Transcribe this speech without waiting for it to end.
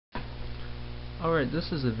Alright,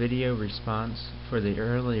 this is a video response for the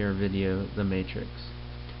earlier video, the matrix.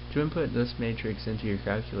 To input this matrix into your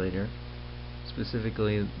calculator,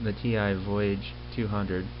 specifically the TI Voyage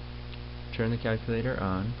 200, turn the calculator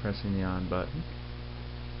on, pressing the on button.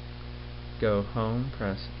 Go home,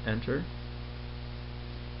 press enter.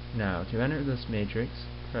 Now, to enter this matrix,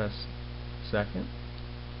 press second,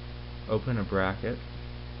 open a bracket,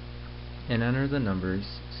 and enter the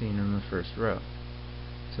numbers seen in the first row.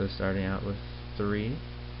 So starting out with 3,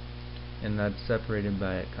 and that's separated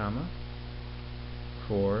by a comma,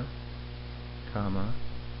 4, comma,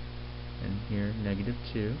 and here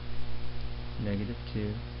 -2,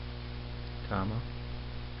 -2, comma,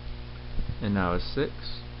 and now a 6,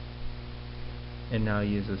 and now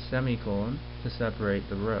use a semicolon to separate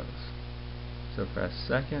the rows. So press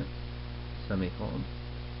second, semicolon,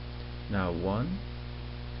 now 1,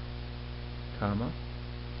 comma,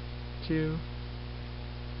 2,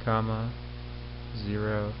 comma,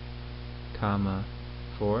 0, comma,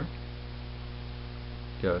 4,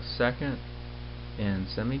 go second and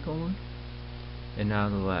semicolon, and now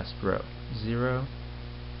the last row, 0,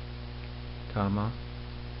 comma,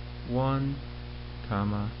 1,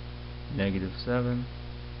 comma, -7,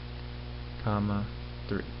 comma,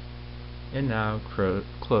 3, and now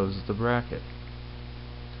close the bracket.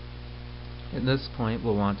 At this point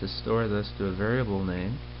we'll want to store this to a variable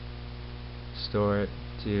name. Store it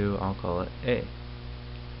to, I'll call it A.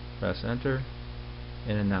 Press enter,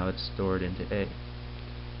 and now it's stored into A.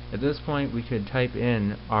 At this point we could type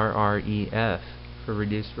in rref for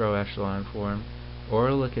reduced row echelon form,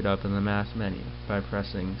 or look it up in the math menu by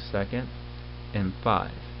pressing second and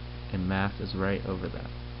 5, and math is right over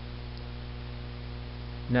that.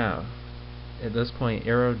 Now, at this point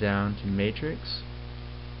arrow down to matrix,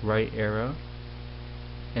 right arrow,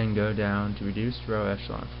 and go down to reduced row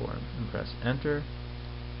echelon form, and press enter,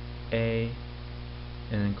 A,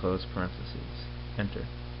 and then close parentheses, enter.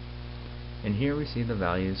 And here we see the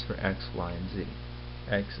values for x, y, and z.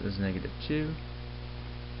 X is -2,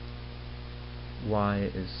 y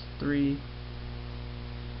is 3,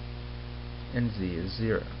 and z is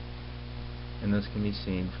 0. And this can be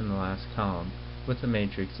seen from the last column with the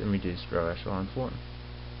matrix in reduced row echelon form.